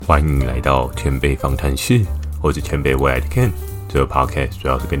欢迎来到前辈访谈室，我是前辈未来的 Ken。这个 podcast 主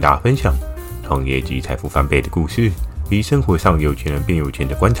要是跟大家分享创业及财富翻倍的故事，以及生活上有钱人变有钱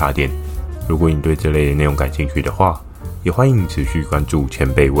的观察点。如果你对这类的内容感兴趣的话，也欢迎持续关注前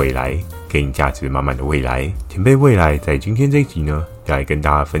辈未来，给你价值满满的未来。前辈未来在今天这一集呢，要来跟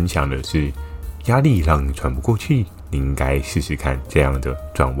大家分享的是压力让你喘不过气，你应该试试看这样的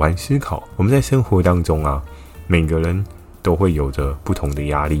转弯思考。我们在生活当中啊，每个人都会有着不同的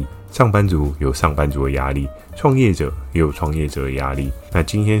压力，上班族有上班族的压力，创业者也有创业者的压力。那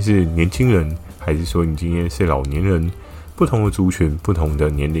今天是年轻人，还是说你今天是老年人？不同的族群、不同的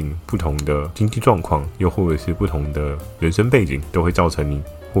年龄、不同的经济状况，又或者是不同的人生背景，都会造成你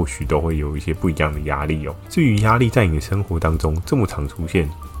或许都会有一些不一样的压力哦。至于压力在你的生活当中这么常出现，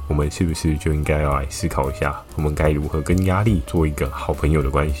我们是不是就应该要来思考一下，我们该如何跟压力做一个好朋友的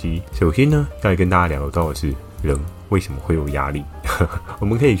关系？首先呢，要来跟大家聊到的是人为什么会有压力。我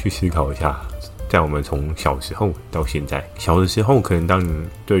们可以去思考一下，在我们从小时候到现在，小的时候可能当你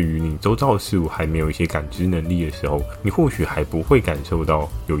对于你周遭的事物还没有一些感知能力的时候，你或许还不会感受到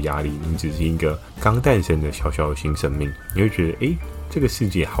有压力，你只是一个刚诞生的小小的新生命，你会觉得这个世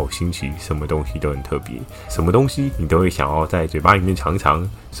界好新奇，什么东西都很特别，什么东西你都会想要在嘴巴里面尝尝，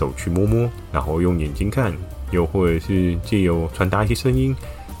手去摸摸，然后用眼睛看，又或者是借由传达一些声音，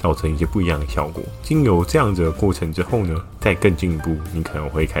造成一些不一样的效果。经由这样子的过程之后呢，再更进一步，你可能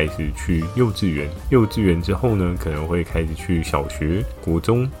会开始去幼稚园，幼稚园之后呢，可能会开始去小学、国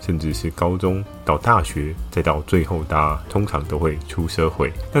中，甚至是高中，到大学，再到最后大家通常都会出社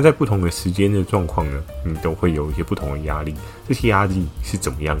会。那在不同的时间的状况呢，你都会有一些不同的压力。这些压力是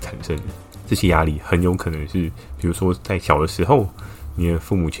怎么样产生的？这些压力很有可能是，比如说在小的时候，你的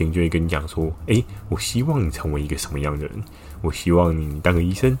父母亲就会跟你讲说，我希望你成为一个什么样的人？我希望你当个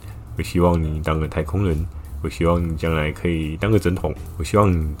医生，我希望你当个太空人，我希望你将来可以当个总统，我希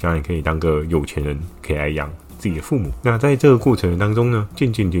望你将来可以当个有钱人，可以来养自己的父母。那在这个过程当中呢，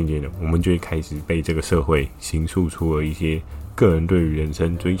渐渐的，我们就会开始被这个社会形塑出了一些个人对于人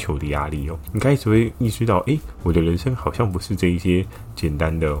生追求的压力哦。你开始会意识到，我的人生好像不是这一些简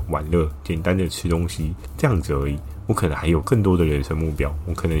单的玩乐、简单的吃东西这样子而已。我可能还有更多的人生目标，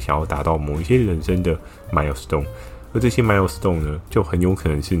我可能想要达到某一些人生的 milestone， 而这些 milestone 呢，就很有可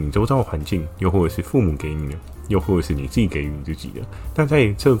能是你周遭的环境，又或者是父母给你的，又或者是你自己给予你自己的。那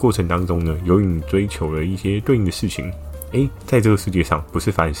在这个过程当中呢，由于你追求了一些对应的事情，在这个世界上不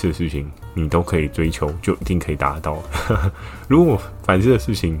是凡事的事情你都可以追求就一定可以达得到。如果凡事的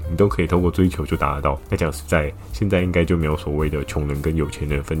事情你都可以透过追求就达得到，那讲实在，现在应该就没有所谓的穷人跟有钱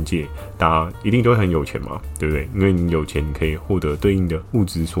人的分界，大家一定都很有钱嘛，对不对？因为你有钱，你可以获得对应的物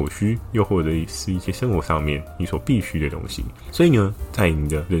质所需，又或者是一些生活上面你所必须的东西。所以呢，在你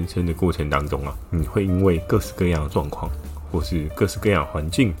的人生的过程当中啊，你会因为各式各样的状况，或是各式各样的环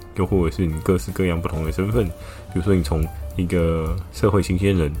境，又或者是你各式各样不同的身份，比如说你从一个社会新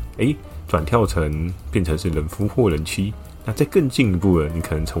鲜人，转跳成变成是人夫或人妻，那再更进一步的，你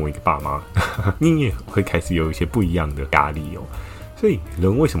可能成为一个爸妈，你也会开始有一些不一样的压力哦。所以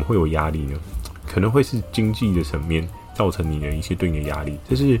人为什么会有压力呢？可能会是经济的层面造成你的一些对应的压力，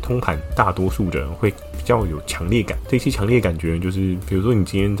这是通盘大多数的人会比较有强烈感。这些强烈感觉就是，比如说你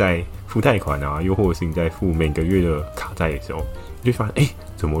今天在付贷款啊，又或者是你在付每个月的卡债的时候，你就发现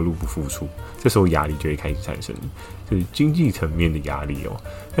怎么入不敷出，这时候压力就会开始产生，是经济层面的压力哦。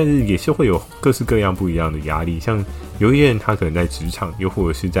但是也是会有各式各样不一样的压力，像有一些人他可能在职场，又或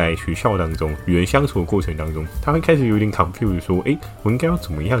者是在学校当中与人相处的过程当中，他会开始有点 confused 说，我应该要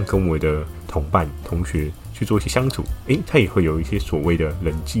怎么样跟我的同伴、同学去做一些相处？他也会有一些所谓的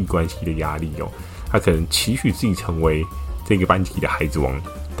人际关系的压力哦。他可能期许自己成为这个班级的孩子王，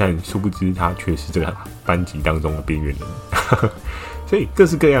但殊不知他却是这个班级当中的边缘人。所以各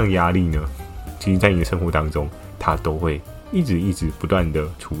式各样的压力呢，其实在你的生活当中，它都会一直不断的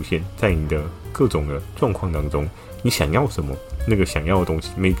出现在你的各种的状况当中。你想要什么，那个想要的东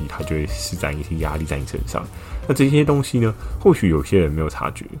西 maybe 它就会施展一些压力在你身上。那这些东西呢，或许有些人没有察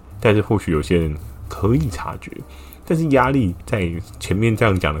觉，但是或许有些人可以察觉。但是压力在前面这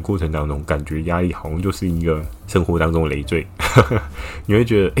样讲的过程当中，感觉压力好像就是一个生活当中的累赘。你会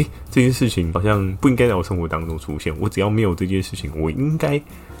觉得这件事情好像不应该在我生活当中出现，我只要没有这件事情，我应该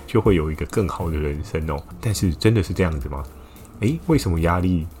就会有一个更好的人生哦。但是真的是这样子吗？为什么压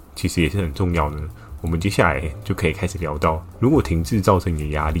力其实也是很重要的呢？我们接下来就可以开始聊到，如果停滞造成你的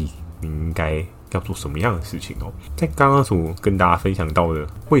压力，你应该要做什么样的事情哦。在刚刚所跟大家分享到的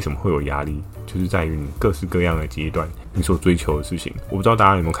为什么会有压力，就是在于你各式各样的阶段你所追求的事情。我不知道大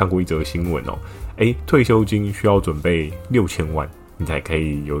家有没有看过一则新闻哦，退休金需要准备6000万你才可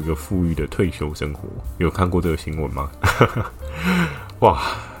以有一个富裕的退休生活，有看过这个新闻吗？哇，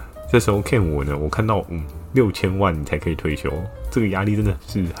这时候 Ken 我呢，我看到6000万你才可以退休，这个压力真的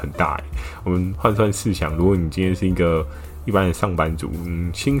是很大耶。我们换算试想，如果你今天是一个一般的上班族，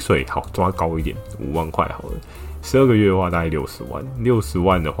薪水好抓高一点，5万块好了，12个月的话大概60万，60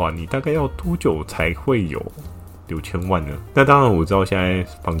万的话，你大概要多久才会有6000万呢？那当然我知道现在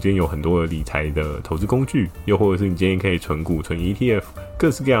坊间有很多的理财的投资工具，又或者是你今天可以存股、存 ETF，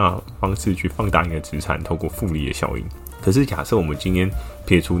 各式各样的方式去放大你的资产，透过复利的效应。可是假设我们今天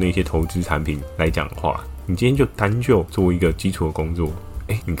撇除那些投资产品来讲的话，你今天就单就做一个基础的工作，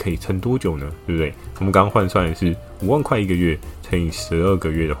你可以撑多久呢？对不对？我们刚刚换算的是5万块一个月乘以12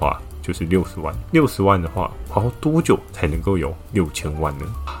个月的话，就是60万。60万的话，要多久才能够有6000万呢？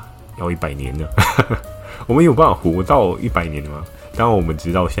要100年呢。我们有办法活到100年吗？当然我们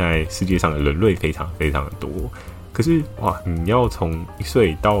知道现在世界上的人类非常非常的多，可是你要从1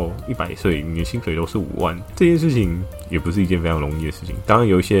岁到100岁，你的薪水都是5万，这件事情也不是一件非常容易的事情。当然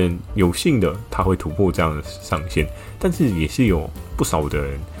有一些人有幸的他会突破这样的上限，但是也是有不少的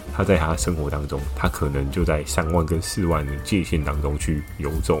人，他在他的生活当中，他可能就在3万跟4万的界限当中去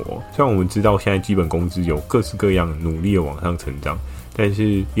游走哦。虽然我们知道现在基本工资有各式各样努力的往上成长，但是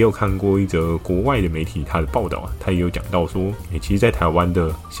也有看过一则国外的媒体他的报道他也有讲到说，其实在台湾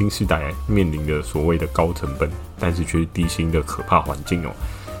的新世代面临的所谓的高成本，但是却是低薪的可怕环境哦。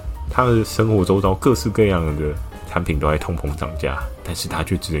他的生活周遭各式各样的产品都在通膨涨价，但是他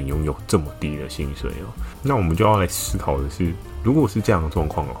却只能拥有这么低的薪水哦。那我们就要来思考的是，如果是这样的状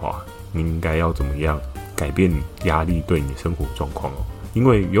况的话，你应该要怎么样改变压力对你的生活状况哦？因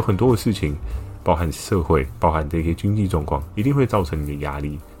为有很多的事情，包含社会，包含这些经济状况，一定会造成你的压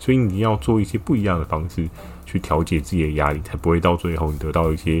力，所以你要做一些不一样的方式去调节自己的压力，才不会到最后你得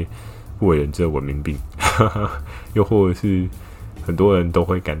到一些不为人知的文明病，又或者是很多人都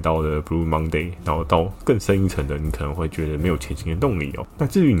会感到的 Blue Monday， 然后到更深一层的，你可能会觉得没有前行的动力哦。那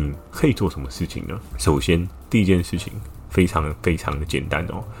至于你可以做什么事情呢？首先，第一件事情非常非常的简单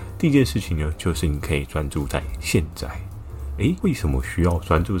哦。第一件事情呢，就是你可以专注在现在。为什么需要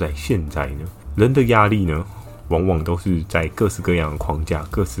专注在现在呢？人的压力呢，往往都是在各式各样的框架、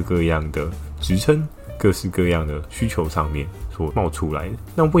各式各样的职称、各式各样的需求上面所冒出来的。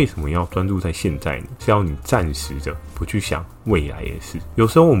那为什么要专注在现在呢？是要你暂时的不去想未来的事。有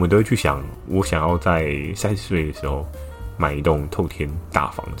时候我们都会去想，我想要在30岁的时候买一栋透天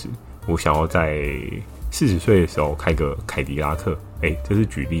大房子，我想要在40岁的时候开个凯迪拉克。这是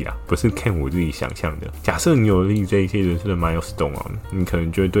举例啦，不是看我自己想象的。假设你有这一些人生的 milestone 你可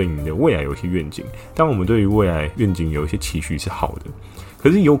能就会对你的未来有一些愿景。当我们对于未来愿景有一些期许是好的，可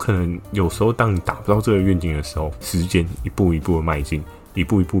是有可能有时候当你达不到这个愿景的时候，时间一步一步的迈进，一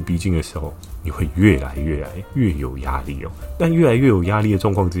步一步逼近的时候，你会越来越有压力哦。但越来越有压力的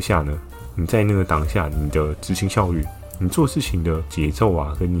状况之下呢，你在那个当下，你的执行效率，你做事情的节奏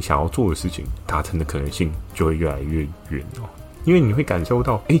跟你想要做的事情达成的可能性就会越来越远哦。因为你会感受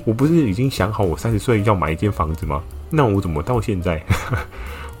到，我不是已经想好我30岁要买一间房子吗？那我怎么到现在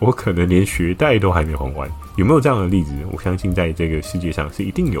我可能连学贷都还没还完？有没有这样的例子？我相信在这个世界上是一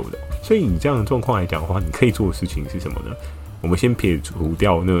定有的。所以以这样的状况来讲的话，你可以做的事情是什么呢？我们先撇除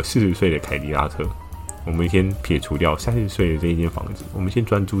掉那个40岁的凯迪拉克，我们先撇除掉30岁的这一间房子，我们先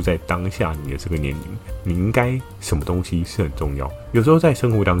专注在当下你的这个年龄，你应该什么东西是很重要。有时候在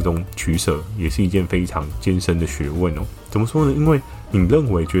生活当中取舍也是一件非常艰深的学问哦。怎么说呢？因为你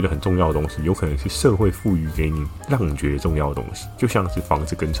认为觉得很重要的东西，有可能是社会赋予给你让你觉得重要的东西，就像是房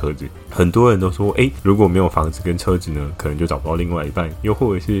子跟车子。很多人都说如果没有房子跟车子呢，可能就找不到另外一半，又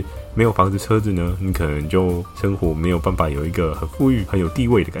或者是没有房子车子呢，你可能就生活没有办法有一个很富裕很有地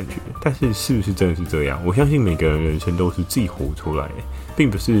位的感觉。但是是不是真的是这样？我相信每个人人生都是自己活出来的，并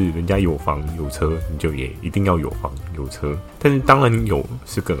不是人家有房有车你就也一定要有房有车。但是当然你有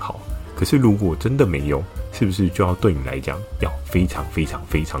是更好，可是如果真的没有，是不是就要对你来讲要非常非常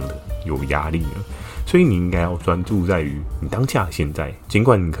非常的有压力呢？所以你应该要专注在于你当下的现在，尽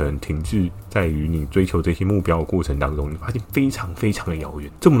管你可能停滞在于你追求这些目标的过程当中，你发现非常非常的遥远，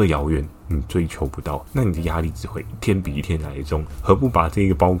这么的遥远你追求不到，那你的压力只会一天比一天来重。何不把这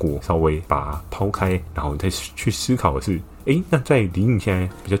个包裹稍微把它抛开，然后你再去思考的是那在离你现在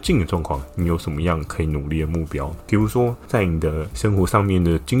比较近的状况，你有什么样可以努力的目标？比如说在你的生活上面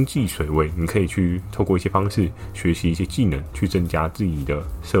的经济水位，你可以去透过一些方式学习一些技能，去增加自己的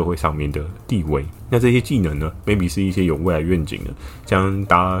社会上面的地位。那这些技能呢 maybe 是一些有未来愿景的，像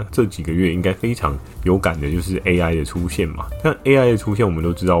大家这几个月应该非常有感的就是 AI 的出现嘛。那 AI 的出现，我们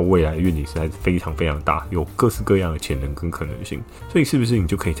都知道未来的愿景实在是非常非常大，有各式各样的潜能跟可能性。所以是不是你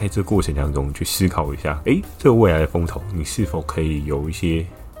就可以在这个过程当中去思考一下，这个未来的风头你是否可以有一些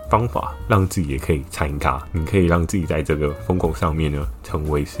方法，让自己也可以参加，你可以让自己在这个风口上面呢，成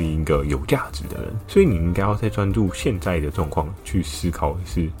为是一个有价值的人。所以你应该要再专注现在的状况去思考的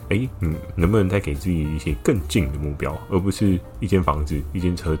是，你能不能再给自己一些更近的目标，而不是一间房子、一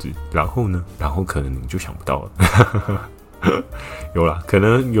间车子，然后可能你就想不到了。有啦，可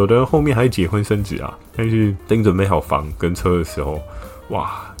能有的人后面还结婚生子啊，但是等你准备好房跟车的时候，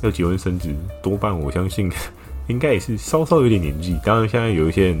哇，要结婚生子，多半我相信应该也是稍稍有点年纪。当然现在有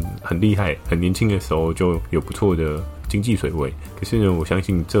一些人很厉害，很年轻的时候就有不错的经济水位，可是呢，我相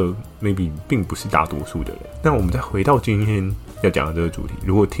信这 maybe 并不是大多数的人。那我们再回到今天要讲的这个主题，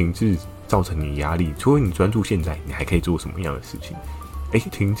如果停滞造成你的压力，除了你专注现在，你还可以做什么样的事情？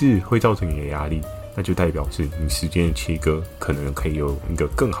停滞会造成你的压力，那就代表是你时间的切割可能可以有一个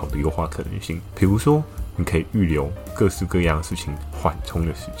更好的优化可能性。比如说，你可以预留各式各样的事情缓冲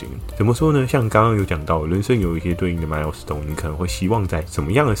的时间。怎么说呢？像刚刚有讲到，人生有一些对应的 milestone， 你可能会希望在什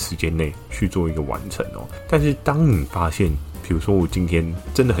么样的时间内去做一个完成哦。但是当你发现，比如说我今天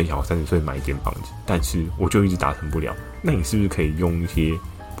真的很想要30岁买一间房子，但是我就一直达成不了，那你是不是可以用一些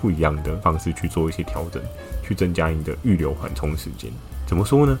不一样的方式去做一些调整，去增加你的预留缓冲时间？怎么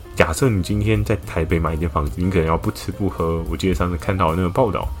说呢？假设你今天在台北买一间房子，你可能要不吃不喝，我记得上次看到的那个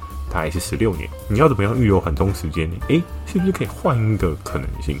报道，大概是16年。你要怎么样预留缓冲时间呢？是不是可以换一个可能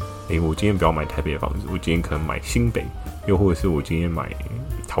性？我今天不要买台北的房子，我今天可能买新北，又或者是我今天买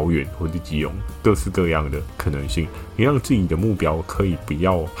桃园或者基隆，各式各样的可能性。你让自己的目标可以不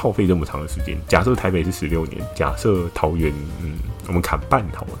要耗费这么长的时间。假设台北是16年，假设桃园我们砍半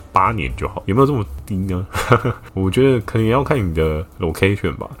好了，8年就好，有没有这么低呢？我觉得可能要看你的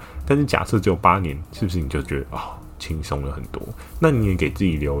location 吧。但是假设只有8年，是不是你就觉得轻松了很多？那你也给自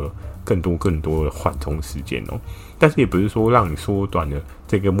己留了更多的缓冲时间哦。但是也不是说让你缩短了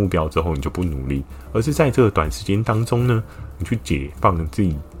这个目标之后你就不努力，而是在这个短时间当中呢，你去解放自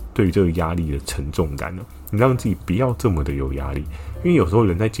己对于这个压力的沉重感哦。你让自己不要这么的有压力，因为有时候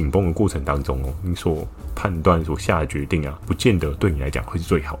人在紧绷的过程当中你所判断所下的决定不见得对你来讲会是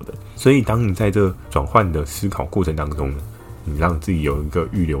最好的。所以当你在这转换的思考过程当中呢，你让自己有一个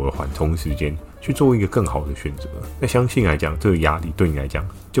预留的缓冲时间，去做一个更好的选择。那相信来讲，这个压力对你来讲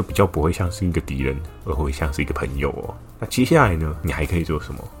就比较不会像是一个敌人，而会像是一个朋友哦。那接下来呢，你还可以做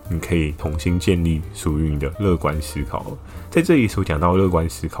什么？你可以重新建立属于你的乐观思考。在这里所讲到乐观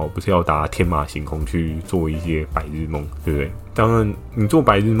思考，不是要大家天马行空去做一些白日梦，对不对？当然，你做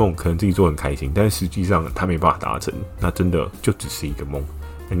白日梦可能自己做很开心，但是实际上它没办法达成，那真的就只是一个梦。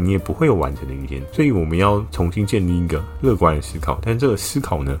你也不会有完成的一天。所以我们要重新建立一个乐观的思考，但这个思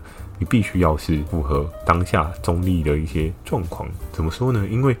考呢，你必须要是符合当下中立的一些状况。怎么说呢？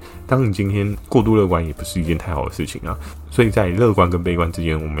因为当你今天过度乐观也不是一件太好的事情啊，所以在乐观跟悲观之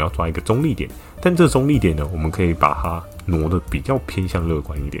间，我们要抓一个中立点。但这个中立点呢，我们可以把它挪得比较偏向乐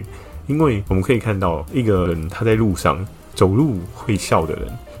观一点，因为我们可以看到一个人他在路上走路会笑的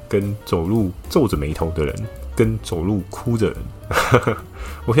人，跟走路皱着眉头的人，跟走路哭的人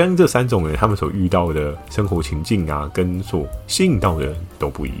我相信这3种人他们所遇到的生活情境跟所吸引到的人都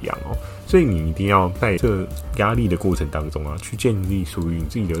不一样哦。所以你一定要在这压力的过程当中去建立属于你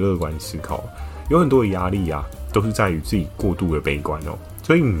自己的乐观思考。有很多的压力都是在于自己过度的悲观哦，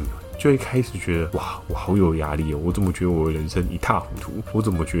所以你就会开始觉得哇，我好有压力哦！我怎么觉得我的人生一塌糊涂？我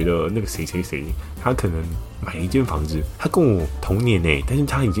怎么觉得那个谁谁谁，他可能买一间房子，他跟我同年但是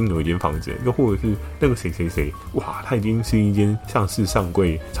他已经有一间房子，又或者是那个谁谁谁，哇，他已经是一间上市上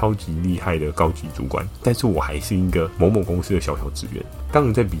柜、超级厉害的高级主管，但是我还是一个某某公司的小职员。当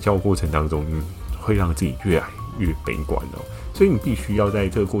你在比较过程当中，你会让自己越来越悲观哦。所以你必须要在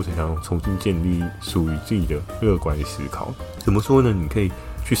这个过程当中重新建立属于自己的乐观思考。怎么说呢？你可以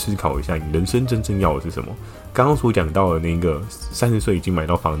去思考一下，你人生真正要的是什么？刚刚所讲到的那个30岁已经买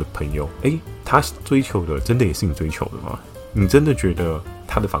到房的朋友，他追求的真的也是你追求的吗？你真的觉得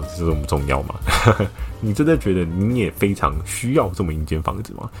他的房子是这么重要吗？你真的觉得你也非常需要这么一间房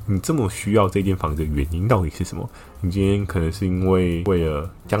子吗？你这么需要这间房子的原因到底是什么？你今天可能是因为了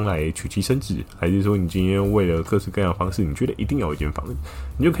将来娶妻生子，还是说你今天为了各式各样的方式，你觉得一定要有一间房子？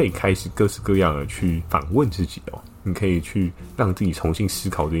你就可以开始各式各样的去反问自己哦。你可以去让自己重新思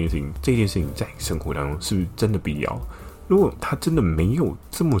考这件事情，这件事情在生活当中是不是真的必要？如果它真的没有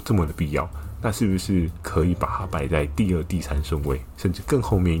这么的必要，那是不是可以把它摆在第2、第3顺位，甚至更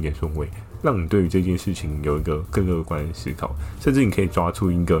后面一点顺位，让你对于这件事情有一个更乐观的思考，甚至你可以抓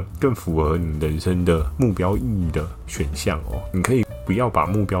出一个更符合你人生的目标意义的选项哦。你可以不要把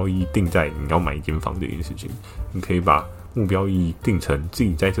目标意义定在你要买一间房这件事情，你可以把目标意义定成自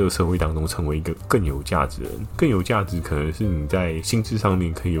己在这个社会当中成为一个更有价值的人。更有价值可能是你在薪资上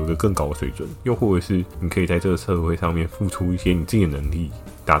面可以有一个更高的水准，又或者是你可以在这个社会上面付出一些你自己的能力，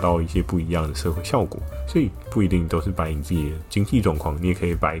达到一些不一样的社会效果。所以不一定都是摆你自己的经济状况，你也可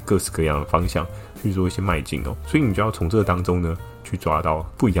以摆各式各样的方向去做一些迈进哦。所以你就要从这当中呢去抓到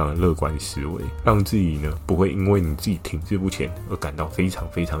不一样的乐观思维，让自己呢不会因为你自己停滞不前而感到非常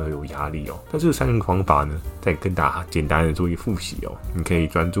非常的有压力哦。那这3个方法呢，再跟大家简单的做一个复习哦。你可以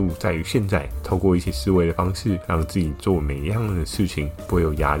专注在于现在，透过一些思维的方式，让自己做每一样的事情不会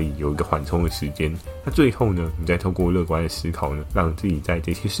有压力，有一个缓冲的时间。那最后呢，你再透过乐观的思考呢，让自己在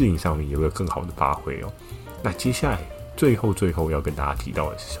这些事情上面有一个更好的发挥哦。那接下来最后要跟大家提到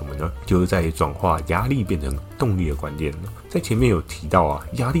的是什么呢？就是在转化压力变成动力的关键了。在前面有提到啊，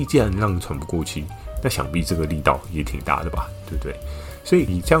压力既然让你喘不过气，那想必这个力道也挺大的吧，对不对？所以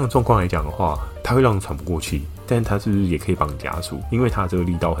以这样的状况来讲的话，它会让你喘不过气，但它是不是也可以帮你加速？因为它这个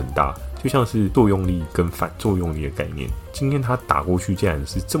力道很大，就像是作用力跟反作用力的概念。今天它打过去既然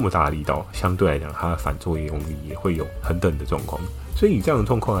是这么大的力道，相对来讲它的反作用力也会有很等的状况。所以以这样的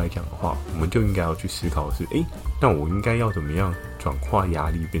状况来讲的话，我们就应该要去思考的是，那我应该要怎么样转化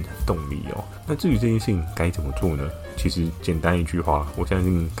压力变成动力哦？那至于这件事情该怎么做呢？其实简单一句话，我相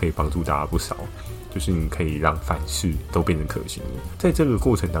信可以帮助大家不少，就是你可以让凡事都变成可行的。在这个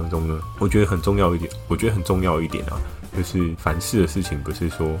过程当中呢，我觉得很重要一点啊，就是凡事的事情不是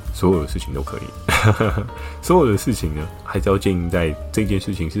说所有的事情都可以，所有的事情呢，还是要建立在这件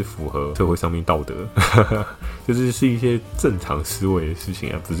事情是符合社会上面道德，就是一些正常思维的事情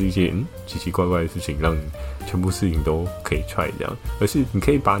啊，不是一些奇奇怪怪的事情，让你全部事情都可以 try 这样，而是你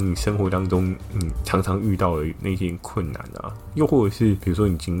可以把你生活当中常常遇到的那些困难啊，又或者是比如说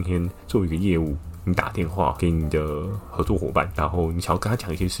你今天做一个业务，你打电话给你的合作伙伴，然后你想要跟他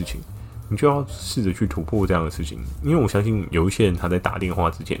讲一些事情，你就要试着去突破这样的事情。因为我相信有一些人他在打电话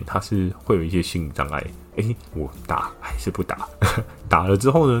之前，他是会有一些心理障碍，我打还是不打？打了之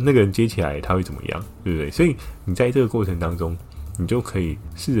后呢，那个人接起来他会怎么样，对不对？所以你在这个过程当中，你就可以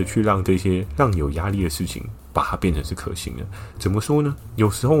试着去让这些让你有压力的事情把它变成是可行的。怎么说呢？有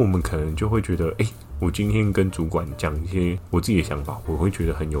时候我们可能就会觉得我今天跟主管讲一些我自己的想法，我会觉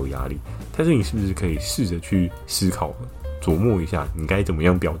得很有压力。但是你是不是可以试着去思考琢磨一下，你该怎么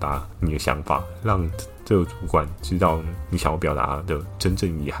样表达你的想法，让这个主管知道你想要表达的真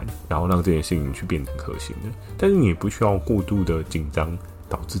正意涵，然后让这件事情去变成可行的。但是你也不需要过度的紧张，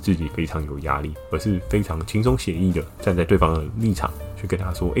导致自己非常有压力，而是非常轻松写意的站在对方的立场去跟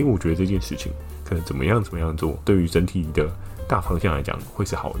他说，我觉得这件事情可能怎么样做，对于整体的大方向来讲会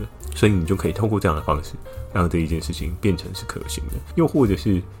是好的。所以你就可以透过这样的方式，让这一件事情变成是可行的。又或者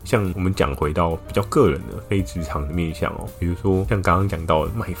是像我们讲回到比较个人的非职场的面向比如说像刚刚讲到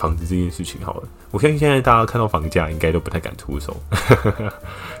的买房子这件事情好了，我相信现在大家看到房价应该都不太敢出手，对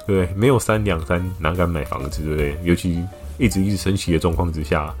不对？没有3两3哪敢买房子，对不对？尤其一直升息的状况之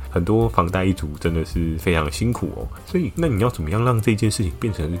下，很多房贷一族真的是非常辛苦所以那你要怎么样让这件事情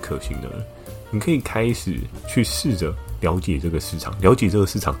变成是可行的呢？你可以开始去试着了解这个市场，了解这个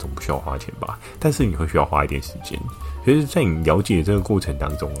市场总不需要花钱吧，但是你会需要花一点时间。所以在你了解这个过程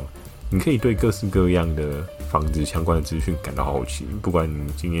当中你可以对各式各样的房子相关的资讯感到好奇，不管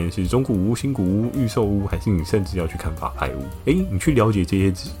你今天是中古屋、新古屋、预售屋，还是你甚至要去看法拍屋，你去了解这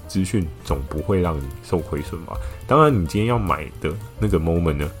些资讯总不会让你受亏损吧。当然你今天要买的那个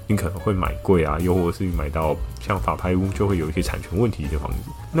moment 呢，你可能会买贵啊，又或者是你买到像法拍屋就会有一些产权问题的房子，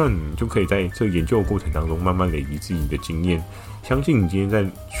那你就可以在这个研究的过程当中慢慢累积自己的经验。相信你今天在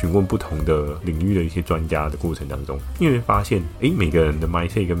询问不同的领域的一些专家的过程当中，你会发现每个人的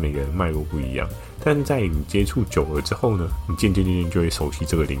mindset 跟每个人的脉络不一样，但是在你接触久了之后呢，你渐渐就会熟悉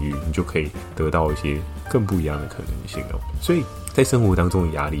这个领域，你就可以得到一些更不一样的可能性所以在生活当中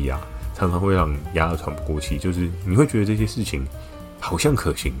的压力常常会让你压得喘不过气，就是你会觉得这些事情好像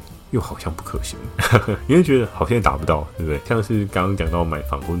可行又好像不可行你会觉得好像达不到，对不对？像是刚刚讲到买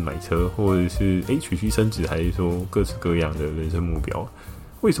房或者买车，或者是娶妻生子，还是说各式各样的人生目标，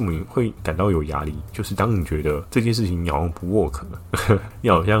为什么你会感到有压力？就是当你觉得这件事情你好像不 work 了你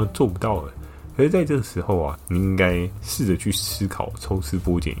好像做不到了，可是在这个时候你应该试着去思考，抽丝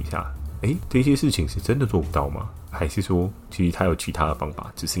剥茧一下，这些事情是真的做不到吗？还是说其实它有其他的方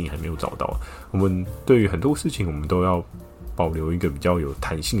法，只是你还没有找到？我们对于很多事情我们都要保留一个比较有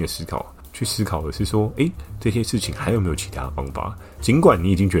弹性的思考，去思考的是说这些事情还有没有其他的方法？尽管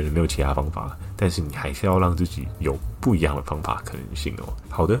你已经觉得没有其他方法，但是你还是要让自己有不一样的方法可能性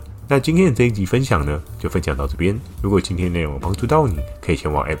好的，那今天的这一集分享呢，就分享到这边。如果今天内容有帮助到你，可以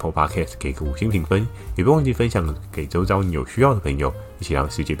前往 Apple Podcast 给个5星评分，也不忘记分享给周遭你有需要的朋友，一起让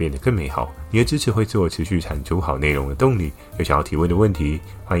世界变得更美好。你的支持会是我持续产出好内容的动力。有想要提问的问题，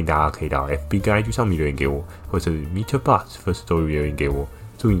欢迎大家可以到 FB 跟 IG 上面留言给我，或者是 MeterBox First Story 留言给我。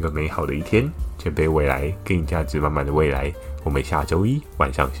祝你一个美好的一天，前辈未来，给你价值满满的未来。我们下周一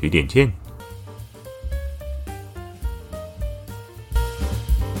晚上10点见。